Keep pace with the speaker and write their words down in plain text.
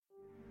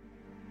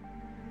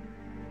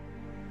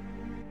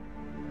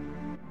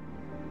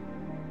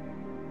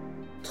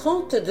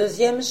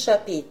32e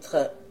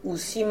chapitre, où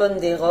Simone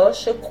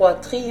Desroches croit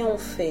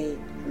triompher,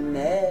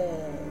 mais...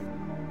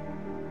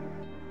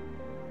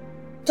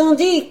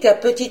 Tandis qu'à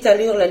petite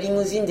allure la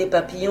limousine des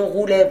papillons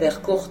roulait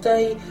vers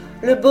Courteuil,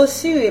 le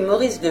bossu et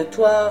Maurice de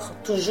Thouars,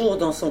 toujours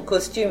dans son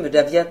costume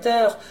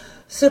d'aviateur,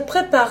 se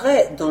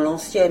préparaient, dans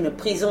l'ancienne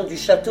prison du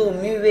château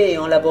muet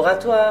en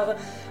laboratoire,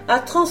 à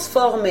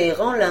transformer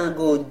en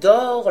lingots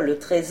d'or le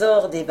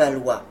trésor des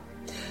Valois.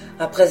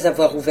 Après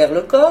avoir ouvert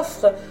le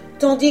coffre,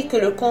 tandis que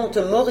le comte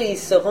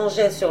Maurice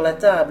rangeait sur la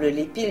table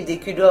les piles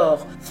d'écus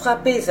d'or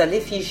frappées à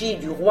l'effigie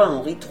du roi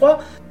Henri III,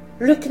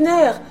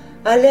 Luckner,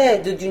 à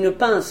l'aide d'une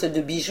pince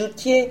de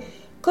bijoutier,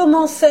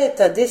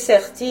 commençait à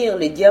dessertir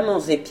les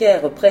diamants et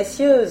pierres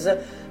précieuses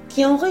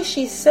qui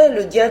enrichissaient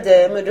le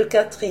diadème de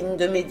Catherine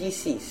de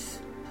Médicis.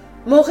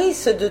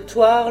 Maurice de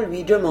Thouars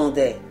lui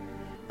demandait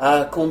 «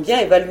 À combien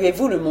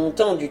évaluez-vous le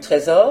montant du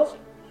trésor ?»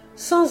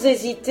 Sans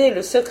hésiter,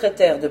 le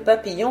secrétaire de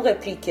Papillon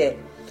répliquait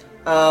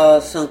 « À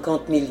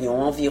 50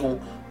 millions environ.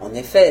 En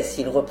effet,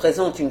 s'il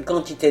représente une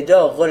quantité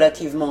d'or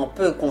relativement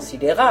peu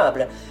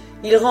considérable,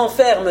 il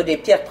renferme des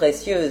pierres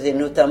précieuses et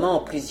notamment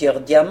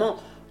plusieurs diamants,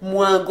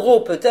 moins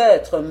gros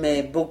peut-être,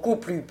 mais beaucoup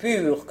plus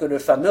purs que le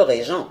fameux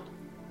régent.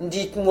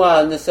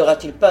 Dites-moi, ne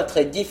sera-t-il pas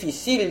très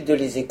difficile de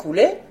les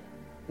écouler ?»«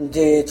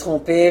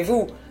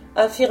 Détrompez-vous,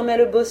 affirmait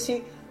le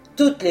bossu.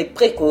 Toutes les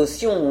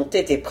précautions ont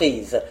été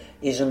prises,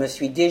 et je me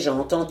suis déjà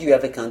entendu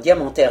avec un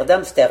diamantaire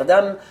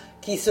d'Amsterdam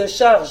qui se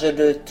charge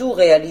de tout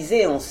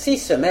réaliser en 6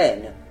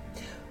 semaines.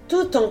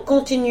 Tout en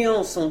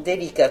continuant son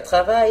délicat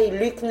travail,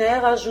 Luckner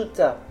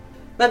ajouta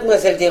 «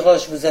 Mademoiselle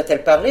Desroches vous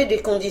a-t-elle parlé des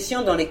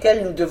conditions dans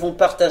lesquelles nous devons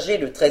partager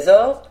le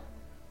trésor ?»«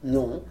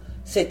 Non,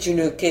 c'est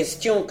une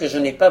question que je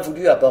n'ai pas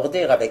voulu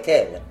aborder avec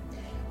elle. »«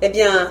 Eh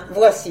bien,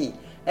 voici,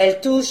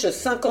 elle touche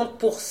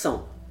 50%,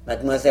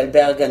 Mademoiselle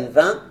Bergen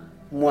 20,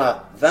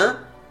 moi 20,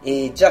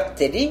 et Jack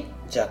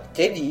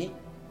Teddy,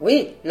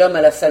 oui, l'homme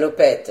à la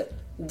salopette,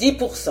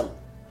 10%.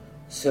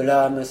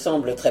 Cela me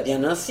semble très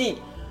bien ainsi.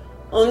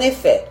 En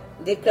effet,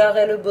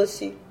 déclarait le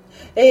bossu.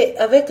 Et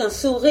avec un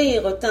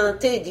sourire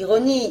teinté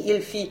d'ironie,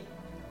 il fit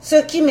 « Ce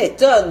qui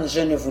m'étonne,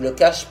 je ne vous le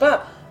cache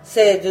pas,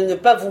 c'est de ne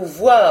pas vous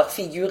voir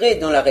figurer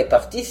dans la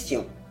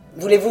répartition.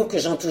 Voulez-vous que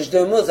j'en touche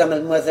 2 mots à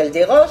Mademoiselle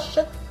Desroches ?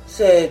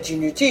 C'est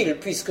inutile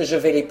puisque je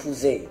vais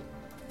l'épouser. »«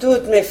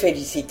 Toutes mes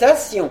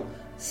félicitations !»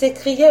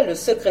 s'écriait le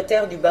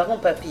secrétaire du baron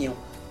Papillon.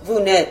 « Vous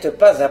n'êtes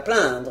pas à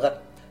plaindre.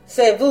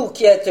 C'est vous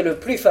qui êtes le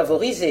plus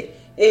favorisé,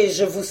 et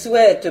je vous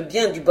souhaite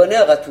bien du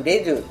bonheur à tous les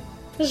deux. »«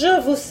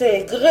 Je vous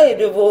sais gré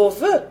de vos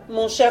vœux,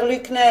 mon cher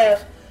Luckner !»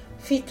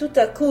 fit tout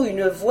à coup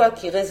une voix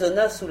qui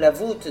résonna sous la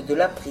voûte de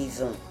la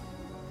prison.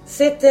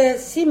 C'était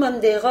Simone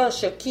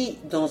Desroches qui,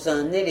 dans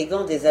un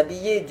élégant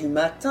déshabillé du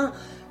matin,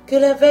 que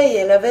la veille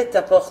elle avait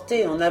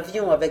apporté en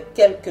avion avec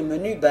quelques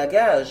menus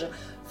bagages,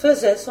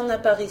 faisait son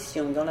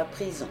apparition dans la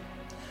prison.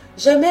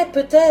 Jamais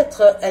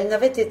peut-être elle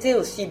n'avait été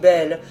aussi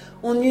belle,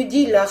 on eût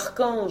dit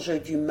l'archange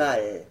du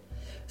mal.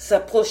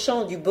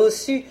 S'approchant du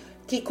bossu,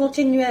 qui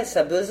continuait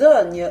sa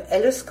besogne,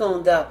 elle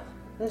scanda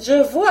 « Je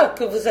vois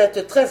que vous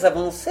êtes très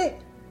avancé !»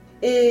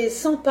 Et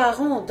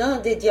s'emparant d'un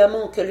des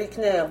diamants que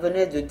Luckner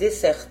venait de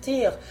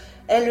dessertir,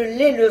 elle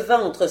l'éleva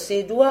entre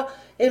ses doigts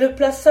et le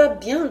plaça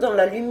bien dans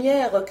la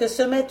lumière que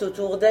semait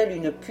autour d'elle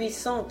une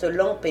puissante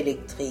lampe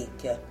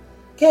électrique.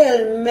 «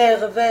 Quelle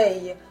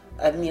merveille !»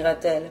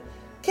 admira-t-elle.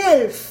 «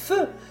 Quel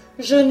feu !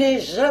 Je n'ai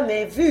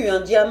jamais vu un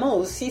diamant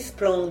aussi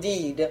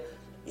splendide.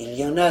 Il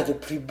y en a de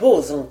plus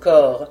beaux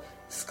encore, »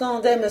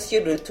 scandait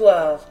M. de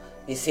Thouars,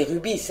 « et ces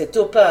rubis, ces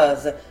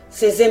topazes,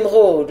 ces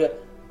émeraudes. »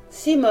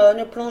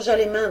 Simone plongea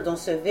les mains dans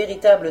ce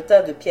véritable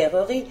tas de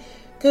pierreries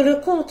que le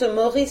comte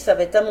Maurice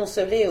avait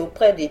amoncelé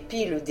auprès des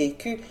piles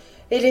d'écus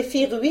et les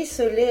fit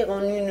ruisseler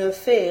en une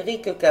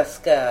féerique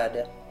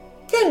cascade.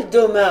 « Quel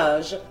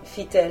dommage,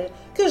 fit-elle,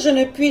 que je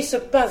ne puisse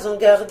pas en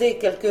garder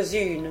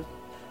quelques-unes. »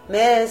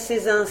 Mais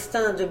ses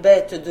instincts de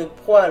bête de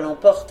proie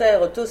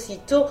l'emportèrent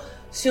aussitôt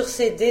sur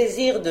ses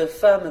désirs de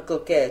femme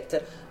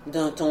coquette.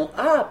 D'un ton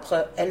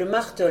âpre, elle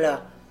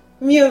martela.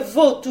 « Mieux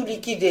vaut tout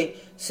liquider,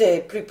 c'est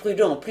plus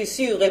prudent, plus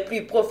sûr et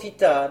plus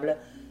profitable. »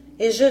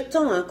 Et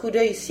jetant un coup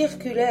d'œil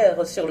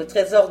circulaire sur le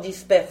trésor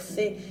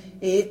dispersé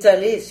et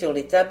étalé sur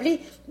l'établi,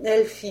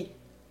 elle fit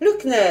 «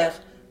 Luckner,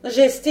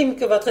 j'estime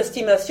que votre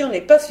estimation n'est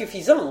pas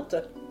suffisante. »«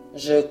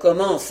 Je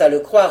commence à le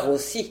croire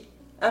aussi. »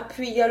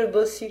 appuya le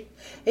bossu,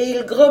 et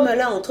il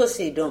grommela entre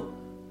ses dents.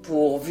 «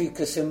 Pourvu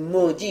que ce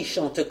maudit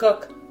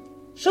chantecoq... »«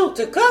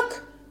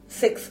 Chantecoq !»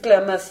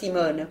 s'exclama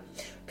Simone.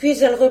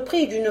 Puis elle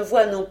reprit d'une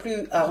voix non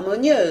plus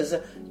harmonieuse,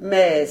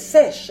 mais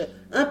sèche,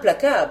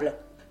 implacable.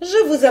 «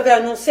 Je vous avais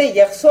annoncé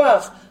hier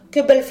soir que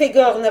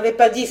Belphégor n'avait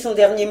pas dit son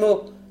dernier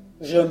mot. »«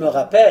 Je me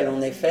rappelle,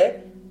 en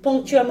effet, »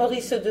 ponctua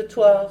Maurice de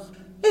Thouars.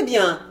 « Eh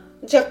bien,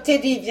 Jack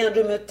Teddy vient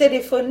de me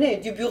téléphoner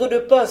du bureau de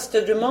poste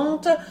de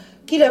Mantes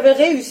qu'il avait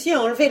réussi à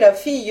enlever la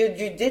fille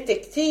du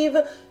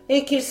détective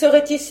et qu'il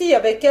serait ici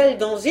avec elle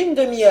dans une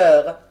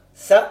demi-heure.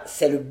 Ça,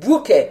 c'est le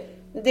bouquet !»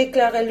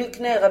 déclarait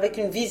Luckner avec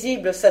une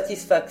visible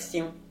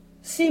satisfaction. «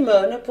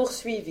 Simone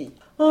poursuivit.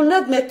 En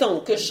admettant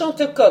que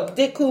Chantecoq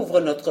découvre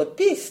notre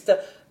piste,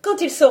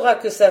 quand il saura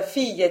que sa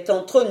fille est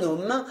entre nos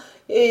mains,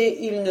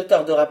 et il ne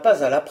tardera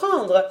pas à la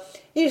prendre,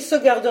 il se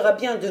gardera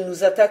bien de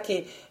nous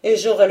attaquer, et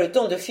j'aurai le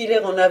temps de filer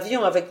en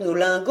avion avec nos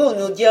lingots,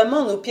 nos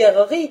diamants, nos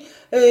pierreries,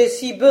 et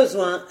si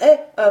besoin est,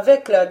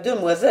 avec la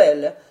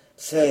demoiselle.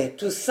 C'est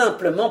tout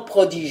simplement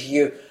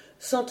prodigieux,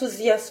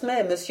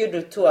 s'enthousiasmait monsieur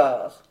de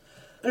Thouars.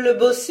 Le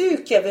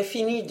bossu, qui avait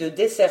fini de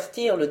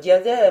dessertir le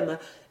diadème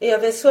et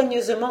avait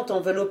soigneusement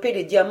enveloppé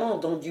les diamants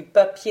dans du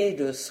papier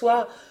de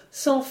soie,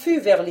 s'en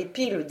fut vers les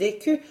piles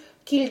d'écus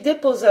qu'il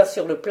déposa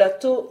sur le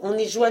plateau en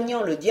y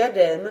joignant le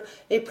diadème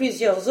et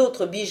plusieurs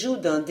autres bijoux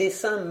d'un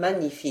dessin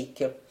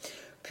magnifique.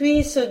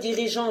 Puis, se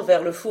dirigeant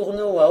vers le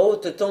fourneau à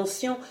haute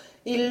tension,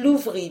 il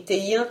l'ouvrit et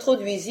y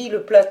introduisit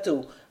le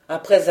plateau.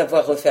 Après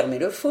avoir refermé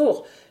le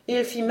four,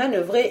 il fit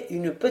manœuvrer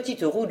une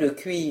petite roue de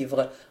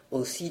cuivre.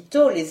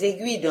 Aussitôt, les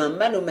aiguilles d'un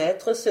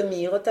manomètre se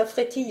mirent à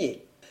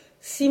frétiller.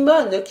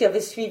 Simone, qui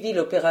avait suivi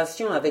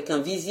l'opération avec un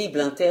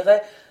visible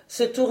intérêt,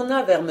 se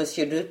tourna vers M.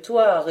 de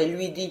Thouars et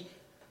lui dit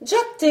 «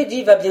 Jack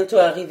Teddy va bientôt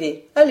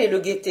arriver, allez le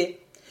guetter. »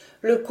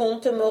 Le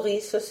comte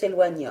Maurice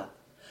s'éloigna.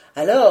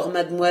 Alors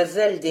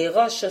mademoiselle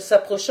Desroches,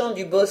 s'approchant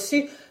du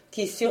bossu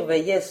qui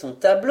surveillait son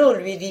tableau,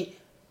 lui dit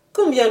 «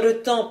 Combien de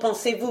temps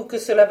pensez-vous que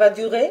cela va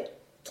durer ?»«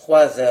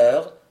 3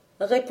 heures. »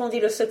 répondit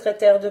le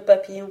secrétaire de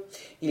Papillon.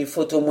 « Il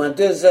faut au moins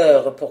 2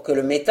 heures pour que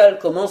le métal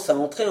commence à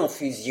entrer en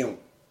fusion. »«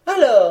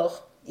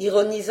 Alors,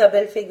 ironisa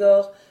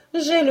Belphégor,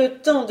 j'ai le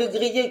temps de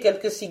griller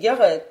quelques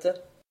cigarettes. »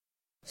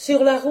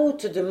 Sur la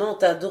route de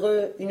Mantes à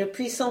Dreux, une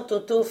puissante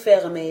auto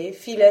fermée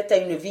filait à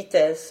une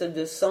vitesse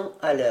de 100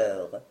 à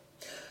l'heure.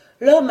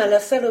 L'homme à la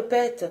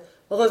salopette,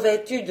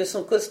 revêtu de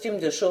son costume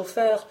de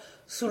chauffeur,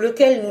 sous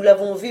lequel nous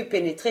l'avons vu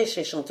pénétrer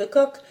chez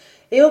Chantecoq,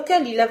 et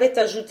auquel il avait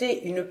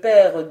ajouté une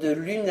paire de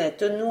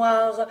lunettes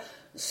noires,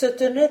 se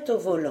tenait au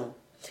volant.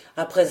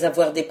 Après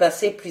avoir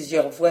dépassé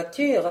plusieurs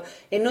voitures,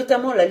 et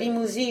notamment la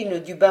limousine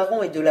du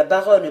baron et de la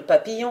baronne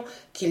Papillon,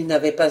 qu'il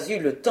n'avait pas eu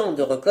le temps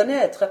de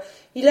reconnaître,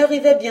 il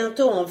arrivait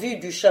bientôt en vue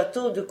du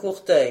château de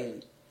Courteuil.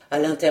 À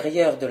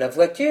l'intérieur de la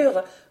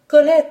voiture,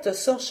 Colette,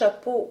 sans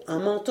chapeau, un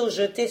manteau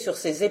jeté sur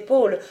ses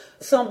épaules,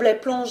 semblait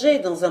plongée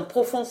dans un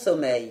profond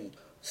sommeil.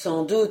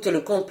 Sans doute le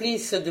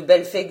complice de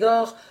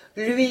Belphégor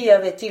lui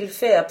avait-il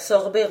fait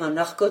absorber un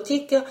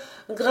narcotique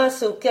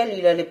grâce auquel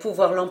il allait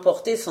pouvoir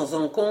l'emporter sans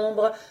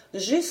encombre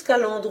jusqu'à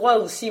l'endroit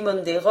où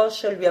Simone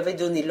Desroches lui avait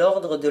donné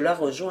l'ordre de la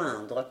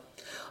rejoindre.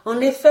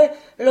 En effet,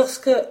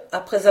 lorsque,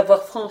 après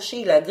avoir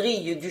franchi la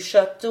grille du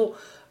château,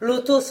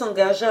 l'auto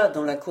s'engagea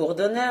dans la cour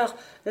d'honneur,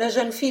 la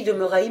jeune fille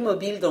demeura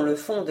immobile dans le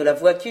fond de la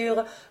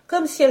voiture,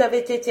 comme si elle avait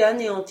été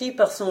anéantie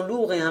par son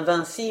lourd et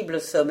invincible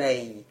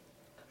sommeil.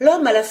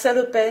 L'homme à la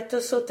salopette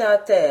sauta à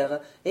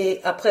terre,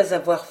 et, après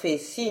avoir fait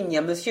signe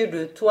à M.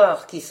 de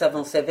Thouars, qui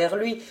s'avançait vers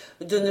lui,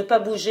 de ne pas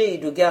bouger et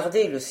de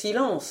garder le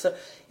silence,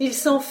 il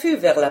s'en fut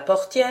vers la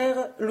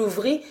portière,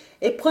 l'ouvrit,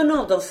 et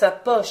prenant dans sa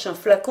poche un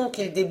flacon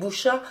qu'il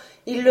déboucha,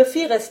 il le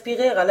fit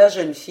respirer à la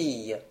jeune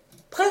fille.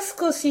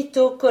 Presque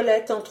aussitôt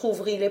Colette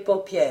entr'ouvrit les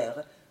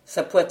paupières.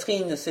 Sa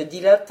poitrine se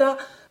dilata,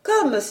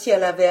 comme si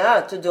elle avait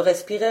hâte de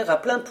respirer à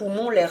plein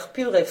poumon l'air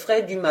pur et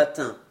frais du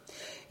matin.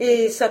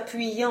 Et,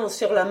 s'appuyant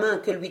sur la main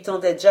que lui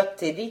tendait Jack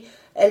Teddy,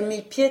 elle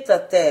mit pied à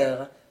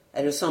terre.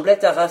 Elle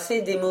semblait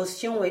harassée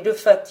d'émotion et de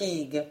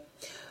fatigue.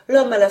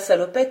 L'homme à la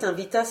salopette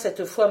invita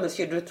cette fois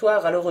M. de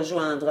Thouars à le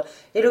rejoindre,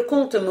 et le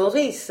comte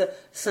Maurice,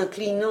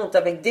 s'inclinant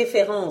avec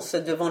déférence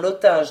devant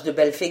l'otage de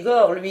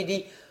Belphégor, lui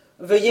dit «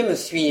 Veuillez me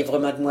suivre,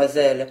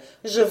 mademoiselle,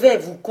 je vais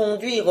vous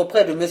conduire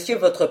auprès de monsieur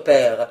votre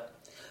père. »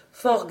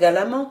 Fort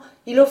galamment,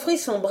 il offrit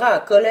son bras à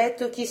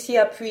Colette qui s'y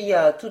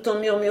appuya tout en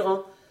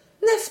murmurant «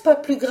 N'est-ce pas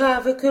plus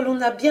grave que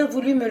l'on a bien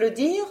voulu me le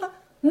dire ?»«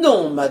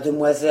 Non,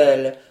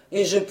 mademoiselle,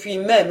 et je puis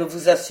même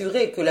vous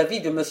assurer que la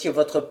vie de monsieur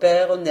votre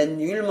père n'est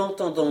nullement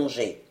en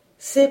danger. »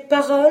 Ces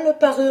paroles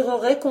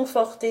parurent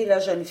réconforter la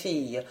jeune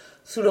fille.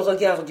 Sous le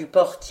regard du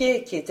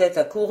portier qui était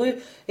accouru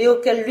et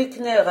auquel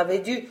Luckner avait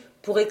dû,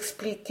 pour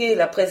expliquer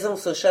la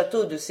présence au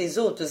château de ces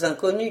hôtes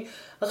inconnus,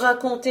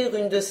 raconter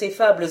une de ces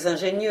fables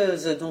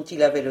ingénieuses dont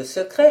il avait le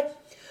secret,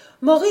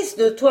 Maurice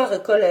de Thouars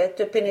et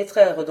Colette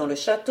pénétrèrent dans le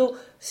château,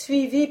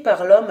 suivis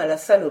par l'homme à la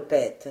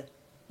salopette.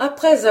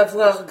 Après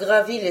avoir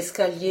gravi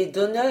l'escalier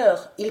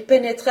d'honneur, ils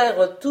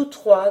pénétrèrent tous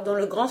trois dans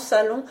le grand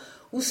salon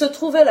où se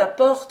trouvait la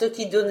porte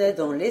qui donnait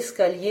dans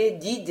l'escalier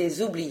dit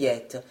des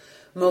oubliettes.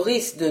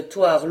 Maurice de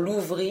Thouars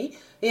l'ouvrit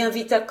et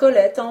invita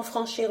Colette à en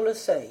franchir le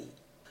seuil.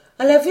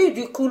 À la vue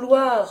du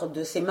couloir,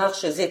 de ses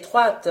marches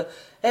étroites,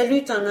 elle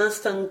eut un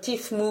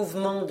instinctif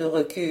mouvement de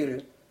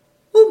recul.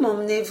 « Où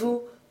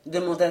m'emmenez-vous »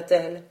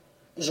 demanda-t-elle.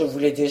 « Je vous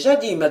l'ai déjà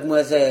dit,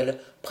 mademoiselle,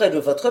 près de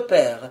votre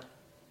père. »«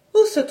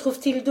 Où se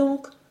trouve-t-il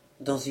donc ?»«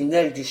 Dans une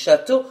aile du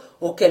château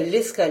auquel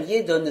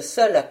l'escalier donne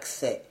seul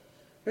accès. »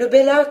 Le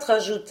bellâtre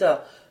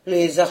ajouta «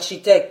 Les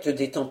architectes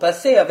des temps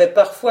passés avaient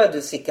parfois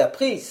de ces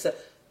caprices. »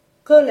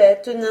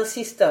 Colette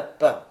n'insista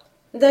pas.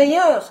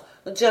 D'ailleurs,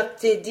 Jack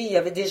Teddy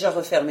avait déjà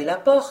refermé la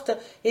porte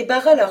et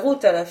barrait la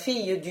route à la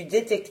fille du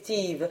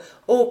détective,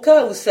 au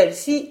cas où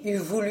celle-ci eût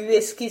voulu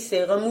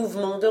esquisser un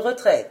mouvement de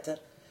retraite.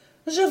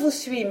 « Je vous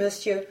suis,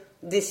 monsieur »,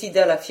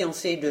 décida la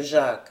fiancée de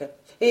Jacques.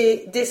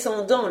 Et,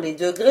 descendant les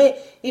degrés,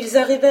 ils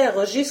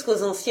arrivèrent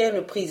jusqu'aux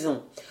anciennes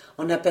prisons,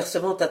 en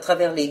apercevant à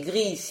travers les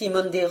grilles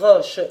Simone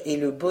Desroches et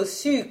le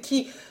bossu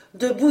qui,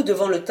 debout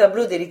devant le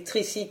tableau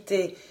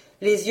d'électricité,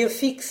 les yeux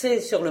fixés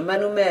sur le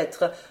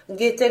manomètre,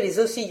 guettait les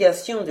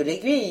oscillations de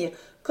l'aiguille,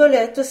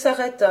 Colette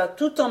s'arrêta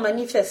tout en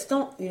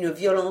manifestant une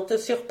violente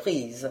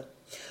surprise.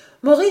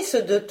 Maurice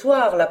de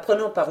Thouars, la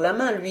prenant par la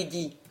main, lui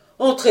dit «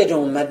 Entrez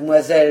donc,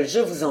 mademoiselle, je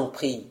vous en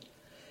prie. »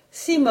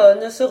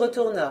 Simone se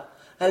retourna.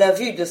 À la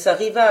vue de sa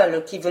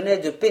rivale qui venait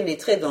de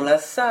pénétrer dans la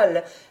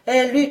salle,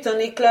 elle eut un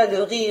éclat de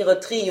rire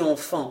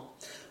triomphant.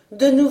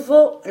 De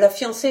nouveau, la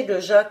fiancée de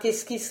Jacques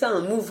esquissa un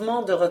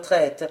mouvement de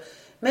retraite,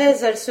 mais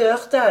elle se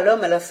heurta à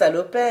l'homme à la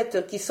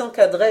salopette qui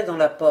s'encadrait dans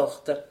la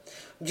porte.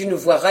 D'une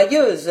voix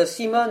railleuse,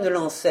 Simone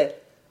lançait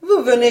 «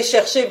 Vous venez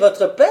chercher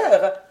votre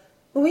père ?»«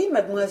 Oui,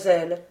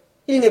 mademoiselle. »«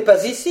 Il n'est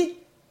pas ici. »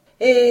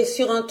 Et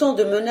sur un ton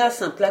de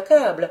menace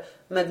implacable,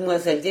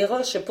 mademoiselle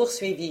Desroches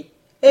poursuivit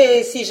 «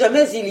 Et si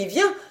jamais il y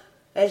vient ?»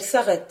 Elle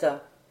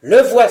s'arrêta. «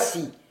 Le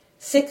voici !»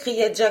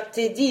 s'écriait Jack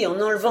Teddy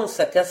en enlevant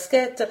sa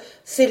casquette,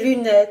 ses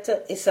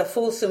lunettes et sa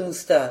fausse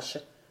moustache.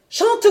 «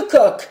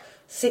 Chantecoq !»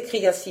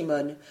 s'écria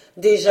Simone.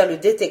 Déjà le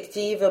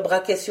détective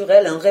braquait sur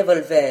elle un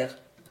revolver.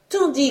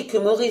 Tandis que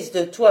Maurice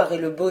de Thouars et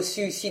le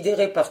bossu,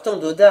 sidérés par tant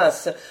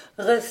d'audace,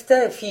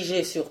 restaient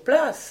figés sur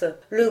place,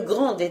 le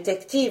grand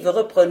détective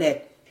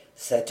reprenait «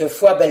 Cette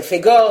fois,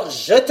 Belphégor,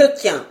 je te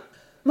tiens !»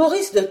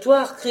 Maurice de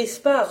Thouars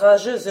crispa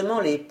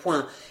rageusement les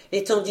poings,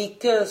 et tandis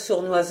que,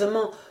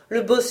 sournoisement,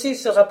 le bossu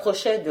se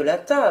rapprochait de la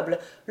table,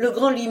 le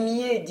grand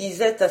limier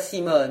disait à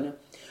Simone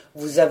 «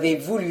 Vous avez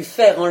voulu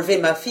faire enlever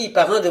ma fille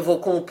par un de vos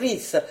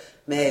complices,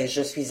 mais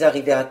je suis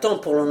arrivé à temps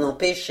pour l'en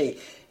empêcher,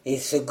 et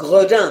ce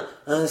gredin,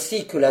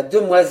 ainsi que la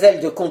demoiselle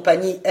de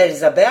compagnie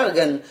Elsa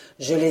Bergen,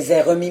 je les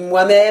ai remis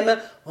moi-même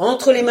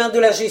entre les mains de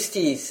la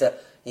justice,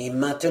 et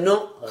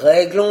maintenant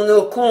réglons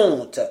nos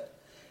comptes. »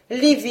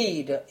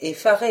 Livide,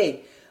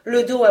 effaré,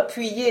 le dos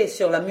appuyé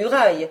sur la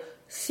muraille,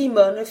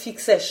 Simone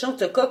fixait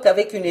Chantecoq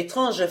avec une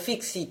étrange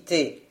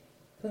fixité.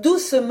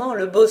 Doucement,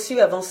 le bossu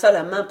avança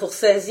la main pour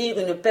saisir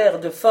une paire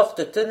de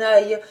fortes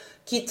tenailles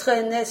qui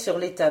traînait sur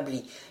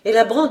l'établi, et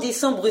la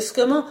brandissant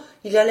brusquement,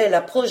 il allait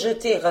la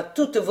projeter à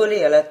toute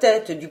volée à la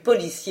tête du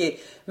policier,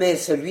 mais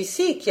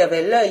celui-ci, qui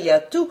avait l'œil à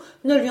tout,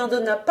 ne lui en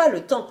donna pas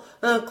le temps.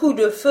 Un coup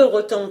de feu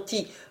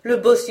retentit, le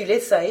bossu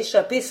laissa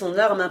échapper son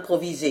arme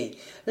improvisée.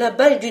 La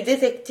balle du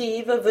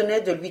détective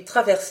venait de lui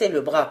traverser le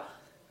bras.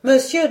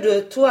 Monsieur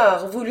de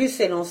Thouars voulut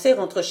s'élancer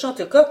entre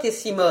Chantecoq et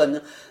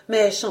Simone,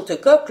 mais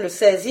Chantecoq le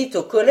saisit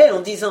au collet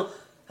en disant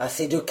 «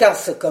 Assez de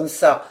casse comme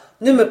ça,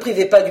 ne me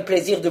privez pas du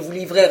plaisir de vous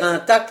livrer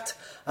intact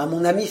à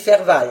mon ami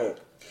Ferval. »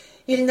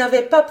 Il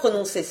n'avait pas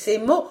prononcé ces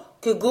mots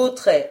que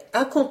Gautret,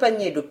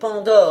 accompagné de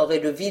Pandore et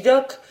de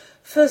Vidocq,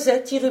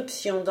 faisait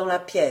irruption dans la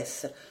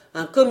pièce.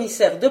 Un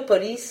commissaire de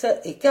police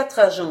et 4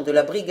 agents de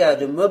la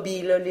brigade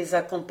mobile les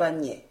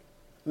accompagnaient.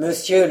 «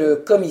 Monsieur le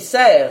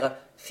commissaire !»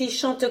 fit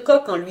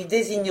Chantecoq en lui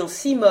désignant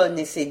Simone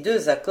et ses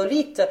 2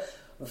 acolytes,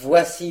 «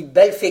 voici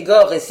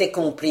Belphégor et ses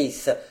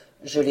complices.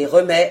 Je les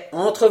remets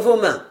entre vos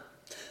mains. »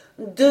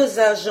 2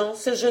 agents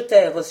se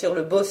jetèrent sur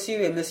le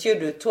bossu et monsieur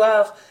de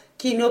Thouars,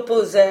 qui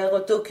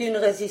n'opposèrent aucune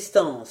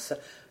résistance.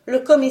 Le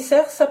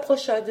commissaire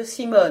s'approcha de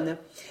Simone,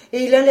 et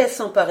il allait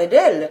s'emparer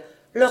d'elle,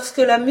 lorsque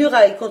la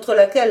muraille contre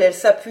laquelle elle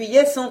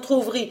s'appuyait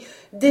s'entr'ouvrit,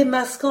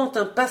 démasquant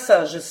un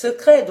passage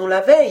secret dont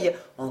la veille,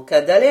 en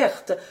cas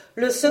d'alerte,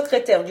 le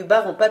secrétaire du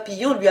baron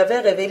Papillon lui avait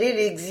révélé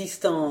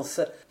l'existence.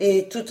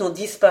 Et tout en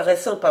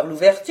disparaissant par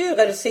l'ouverture,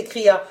 elle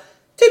s'écria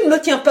 « Tu ne me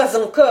tiens pas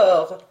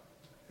encore !»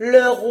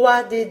 Le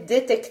roi des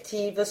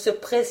détectives se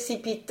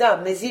précipita,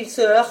 mais il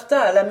se heurta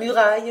à la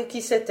muraille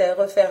qui s'était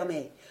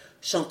refermée.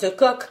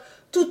 Chantecoq,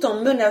 tout en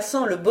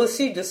menaçant le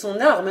bossu de son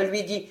arme,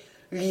 lui dit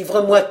 «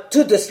 Livre-moi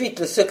tout de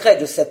suite le secret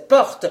de cette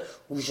porte,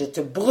 ou je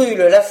te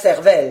brûle la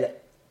cervelle. »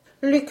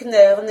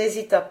 Luckner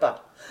n'hésita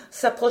pas.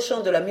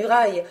 S'approchant de la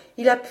muraille,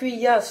 il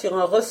appuya sur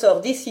un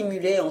ressort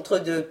dissimulé entre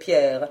 2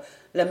 pierres.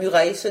 La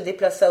muraille se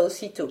déplaça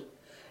aussitôt.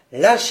 «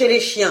 Lâchez les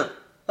chiens !»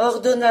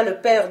 ordonna le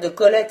père de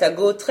Colette à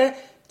Gautret,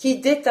 qui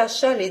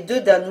détacha les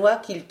 2 Danois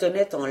qu'il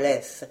tenait en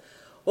laisse.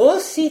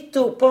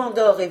 Aussitôt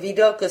Pandore et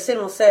Vidocq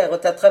s'élancèrent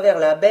à travers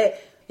la baie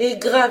et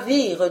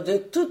gravirent de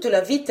toute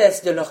la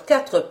vitesse de leurs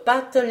 4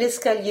 pattes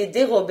l'escalier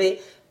dérobé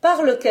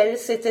par lequel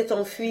s'était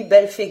enfui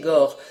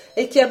Belphégor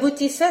et qui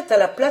aboutissait à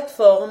la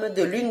plateforme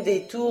de l'une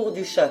des tours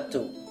du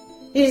château.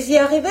 Ils y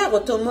arrivèrent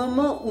au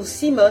moment où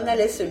Simone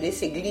allait se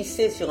laisser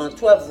glisser sur un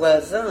toit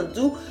voisin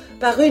d'où,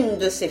 par une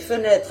de ses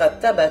fenêtres à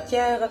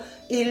tabatière,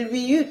 il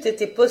lui eût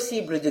été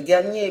possible de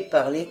gagner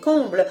par les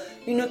combles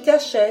une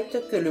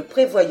cachette que le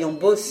prévoyant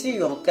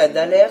bossu en cas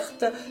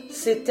d'alerte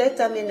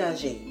s'était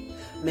aménagée.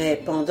 Mais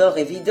Pandore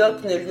et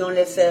Vidocq ne lui en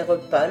laissèrent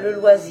pas le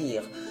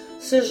loisir.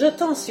 Se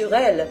jetant sur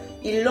elle,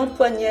 ils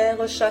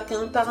l'empoignèrent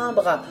chacun par un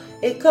bras,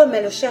 et comme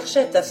elle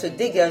cherchait à se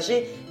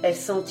dégager, elle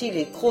sentit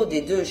les crocs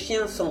des 2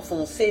 chiens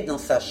s'enfoncer dans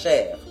sa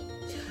chair.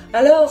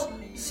 Alors,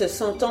 se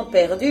sentant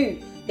perdue,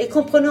 et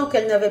comprenant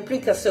qu'elle n'avait plus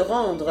qu'à se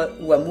rendre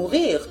ou à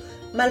mourir,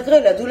 malgré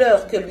la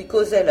douleur que lui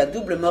causait la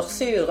double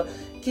morsure,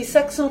 qui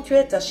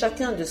s'accentuait à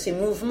chacun de ses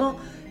mouvements,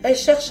 elle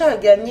chercha à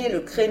gagner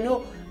le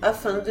créneau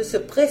afin de se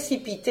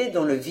précipiter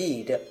dans le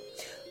vide.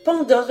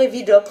 Pandore et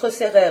Vidocq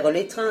resserrèrent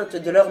l'étreinte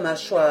de leurs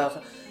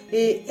mâchoires,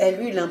 et elle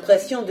eut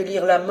l'impression de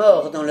lire la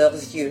mort dans leurs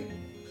yeux.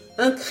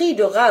 Un cri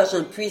de rage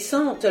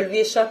impuissante lui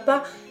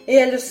échappa, et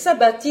elle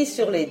s'abattit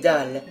sur les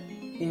dalles.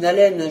 Une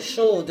haleine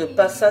chaude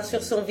passa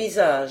sur son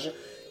visage.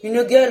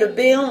 Une gueule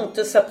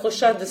béante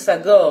s'approcha de sa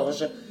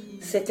gorge.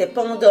 C'était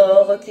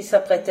Pandore qui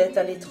s'apprêtait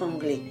à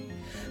l'étrangler.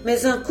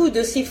 Mais un coup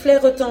de sifflet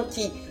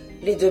retentit.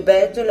 Les 2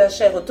 bêtes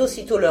lâchèrent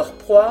aussitôt leur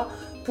proie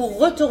pour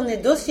retourner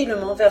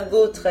docilement vers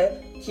Gautret,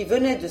 qui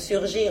venait de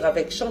surgir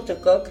avec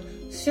Chantecoq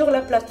sur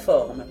la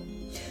plateforme.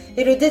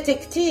 Et le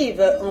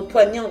détective,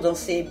 empoignant dans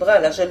ses bras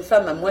la jeune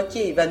femme à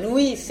moitié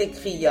évanouie,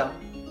 s'écria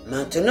 «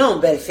 Maintenant,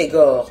 belle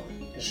Fégor,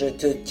 je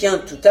te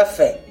tiens tout à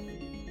fait !»